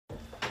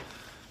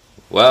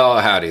Well,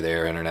 howdy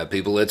there, Internet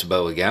people. It's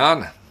Bo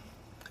again.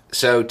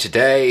 So,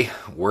 today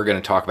we're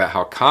going to talk about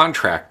how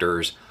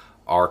contractors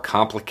are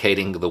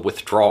complicating the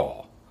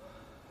withdrawal.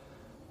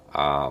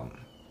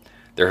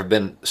 There have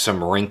been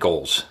some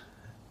wrinkles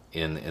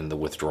in the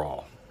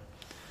withdrawal.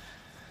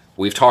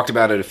 We've talked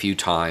about it a few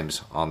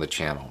times on the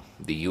channel.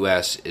 The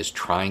U.S. is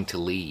trying to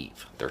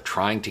leave. They're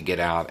trying to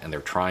get out, and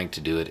they're trying to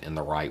do it in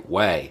the right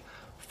way.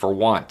 For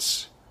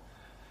once,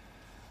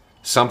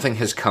 something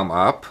has come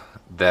up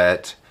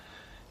that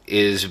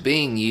is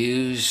being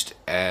used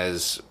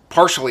as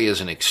partially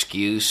as an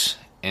excuse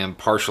and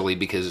partially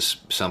because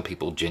some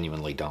people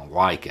genuinely don't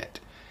like it.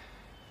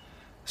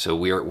 So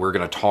we're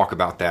going to talk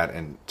about that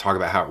and talk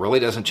about how it really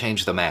doesn't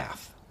change the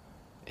math.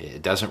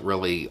 It doesn't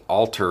really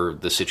alter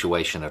the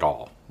situation at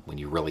all when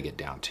you really get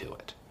down to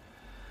it.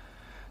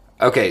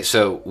 Okay,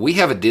 so we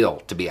have a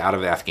deal to be out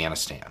of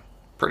Afghanistan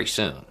pretty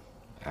soon,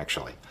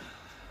 actually.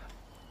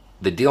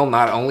 The deal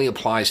not only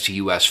applies to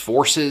U.S.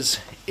 forces,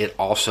 it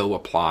also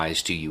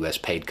applies to U.S.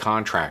 paid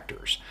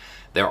contractors.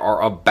 There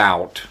are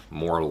about,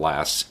 more or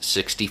less,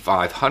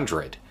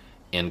 6,500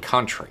 in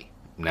country.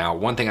 Now,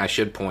 one thing I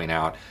should point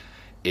out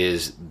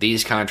is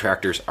these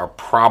contractors are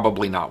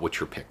probably not what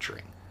you're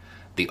picturing.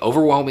 The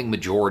overwhelming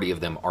majority of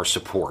them are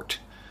support.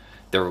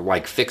 They're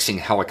like fixing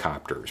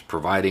helicopters,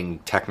 providing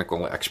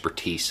technical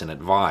expertise and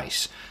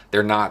advice.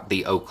 They're not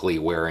the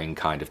Oakley-wearing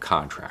kind of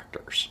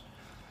contractors.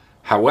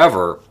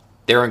 However,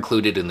 they're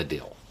included in the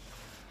deal.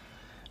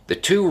 The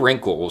two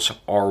wrinkles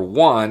are,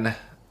 one,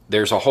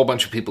 there's a whole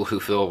bunch of people who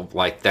feel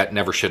like that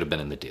never should have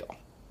been in the deal.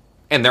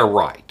 And they're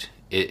right.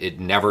 It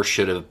never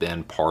should have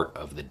been part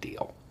of the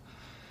deal.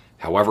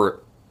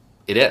 However,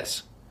 it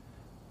is.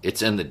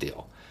 It's in the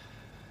deal.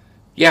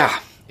 Yeah,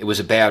 it was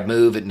a bad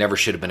move. It never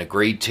should have been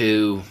agreed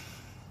to.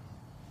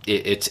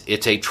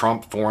 It's a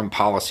Trump foreign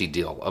policy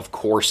deal. Of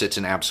course, it's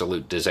an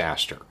absolute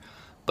disaster.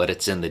 But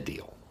it's in the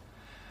deal.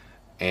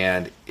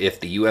 And if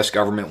the U.S.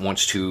 government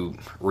wants to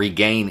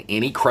regain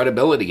any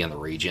credibility in the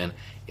region,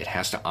 it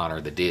has to honor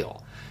the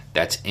deal.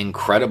 That's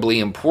incredibly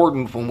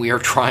important when we are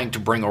trying to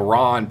bring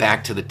Iran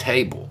back to the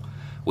table.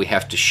 We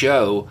have to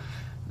show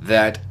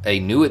that a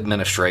new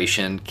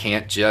administration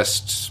can't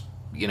just,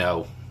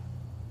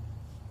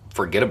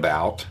 forget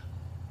about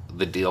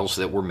the deals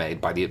that were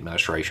made by the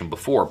administration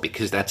before,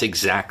 because that's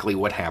exactly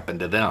what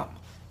happened to them.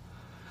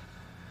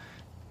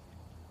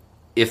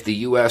 If the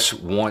U.S.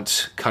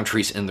 wants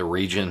countries in the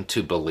region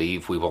to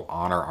believe we will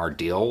honor our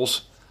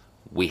deals,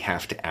 we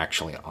have to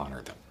actually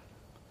honor them.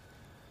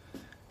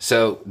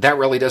 So that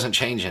really doesn't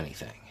change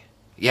anything.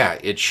 Yeah,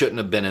 it shouldn't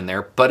have been in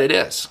there, but it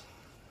is.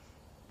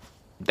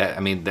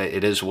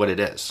 It is what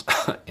it is,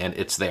 and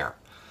it's there.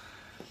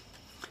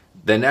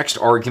 The next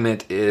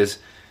argument is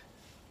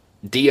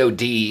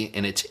DOD,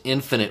 in its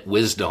infinite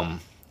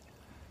wisdom,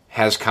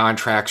 has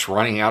contracts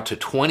running out to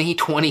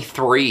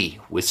 2023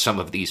 with some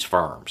of these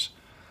firms.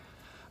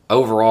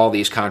 Overall,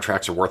 these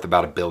contracts are worth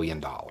about $1 billion.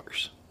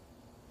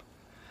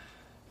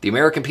 The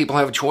American people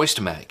have a choice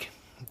to make.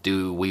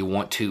 Do we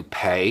want to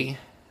pay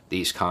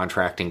these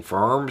contracting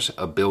firms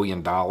 $1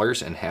 billion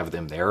and have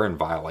them there in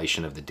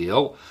violation of the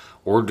deal?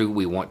 Or do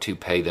we want to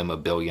pay them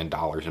 $1 billion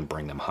and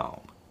bring them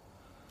home?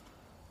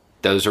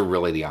 Those are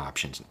really the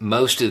options.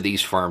 Most of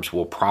these firms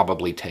will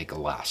probably take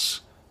less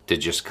to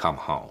just come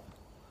home.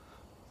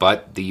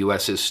 But the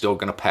U.S. is still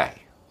going to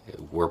pay.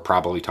 We're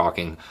probably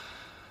talking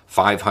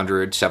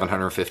 $500,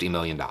 $750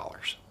 million.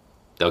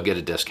 They'll get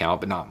a discount,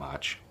 but not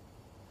much.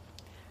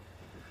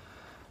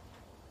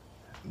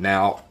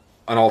 Now,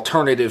 an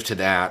alternative to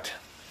that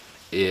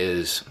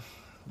is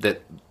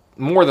that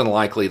more than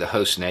likely the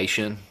host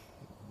nation,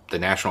 the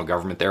national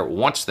government there,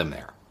 wants them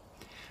there.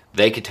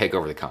 They could take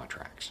over the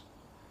contracts.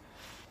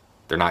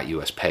 They're not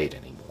U.S. paid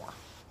anymore.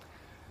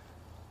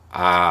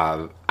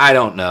 I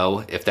don't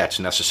know if that's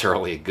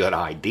necessarily a good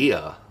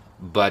idea,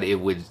 but it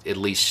would at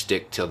least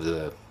stick to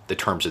the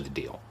terms of the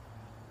deal.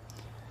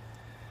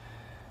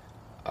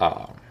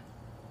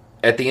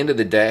 At the end of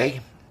the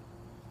day,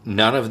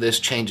 none of this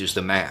changes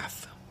the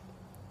math.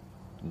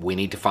 We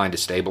need to find a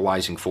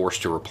stabilizing force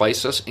to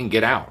replace us and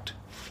get out.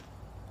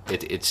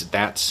 It's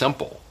that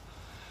simple.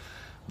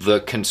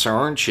 The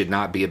concern should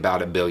not be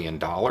about $1 billion.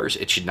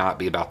 It should not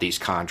be about these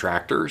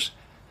contractors.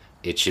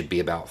 It should be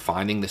about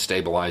finding the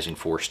stabilizing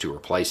force to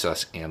replace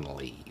us and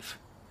leave.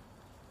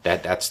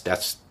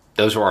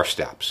 Those are our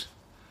steps.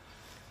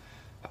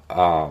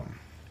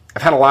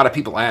 I've had a lot of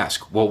people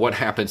ask, well, what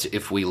happens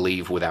if we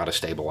leave without a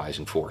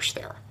stabilizing force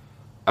there?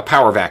 A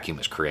power vacuum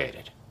is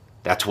created.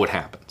 That's what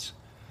happens.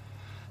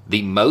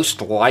 The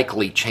most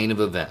likely chain of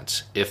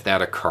events, if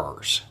that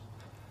occurs,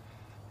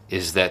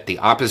 is that the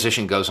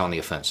opposition goes on the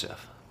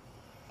offensive.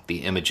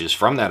 The images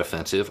from that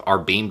offensive are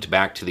beamed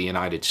back to the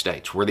United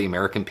States, where the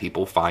American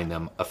people find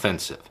them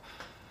offensive.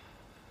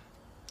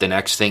 The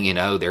next thing you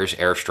know, there's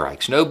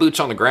airstrikes. No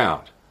boots on the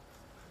ground.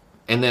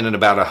 And then in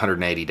about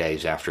 180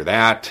 days after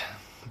that,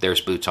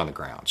 there's boots on the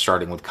ground,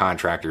 starting with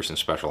contractors and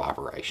special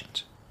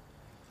operations.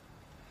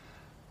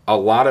 A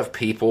lot of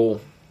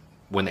people,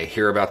 when they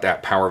hear about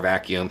that power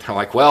vacuum, they're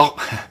like, well,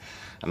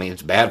 I mean,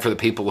 it's bad for the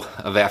people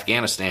of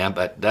Afghanistan,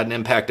 but doesn't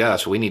impact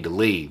us. We need to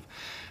leave.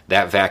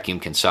 That vacuum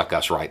can suck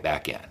us right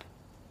back in.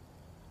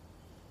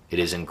 It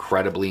is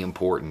incredibly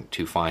important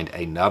to find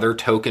another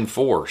token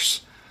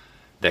force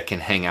that can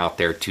hang out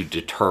there to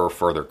deter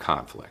further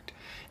conflict.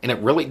 And it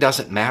really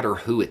doesn't matter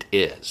who it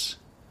is.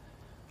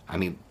 I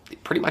mean,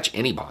 pretty much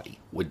anybody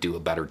would do a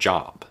better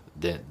job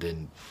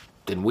than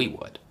we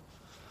would.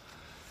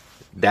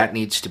 That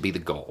needs to be the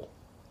goal.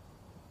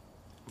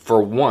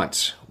 For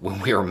once, when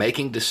we are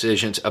making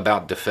decisions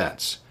about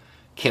defense,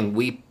 can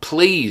we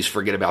please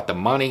forget about the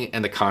money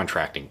and the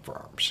contracting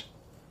firms?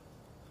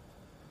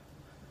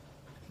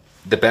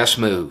 The best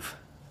move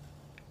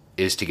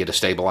is to get a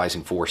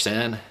stabilizing force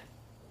in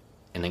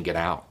and then get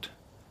out.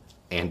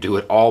 And do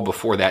it all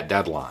before that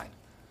deadline,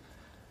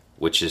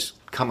 which is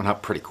coming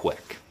up pretty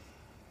quick.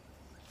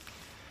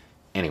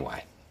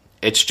 Anyway,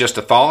 it's just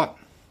a thought.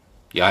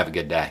 Y'all have a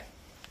good day.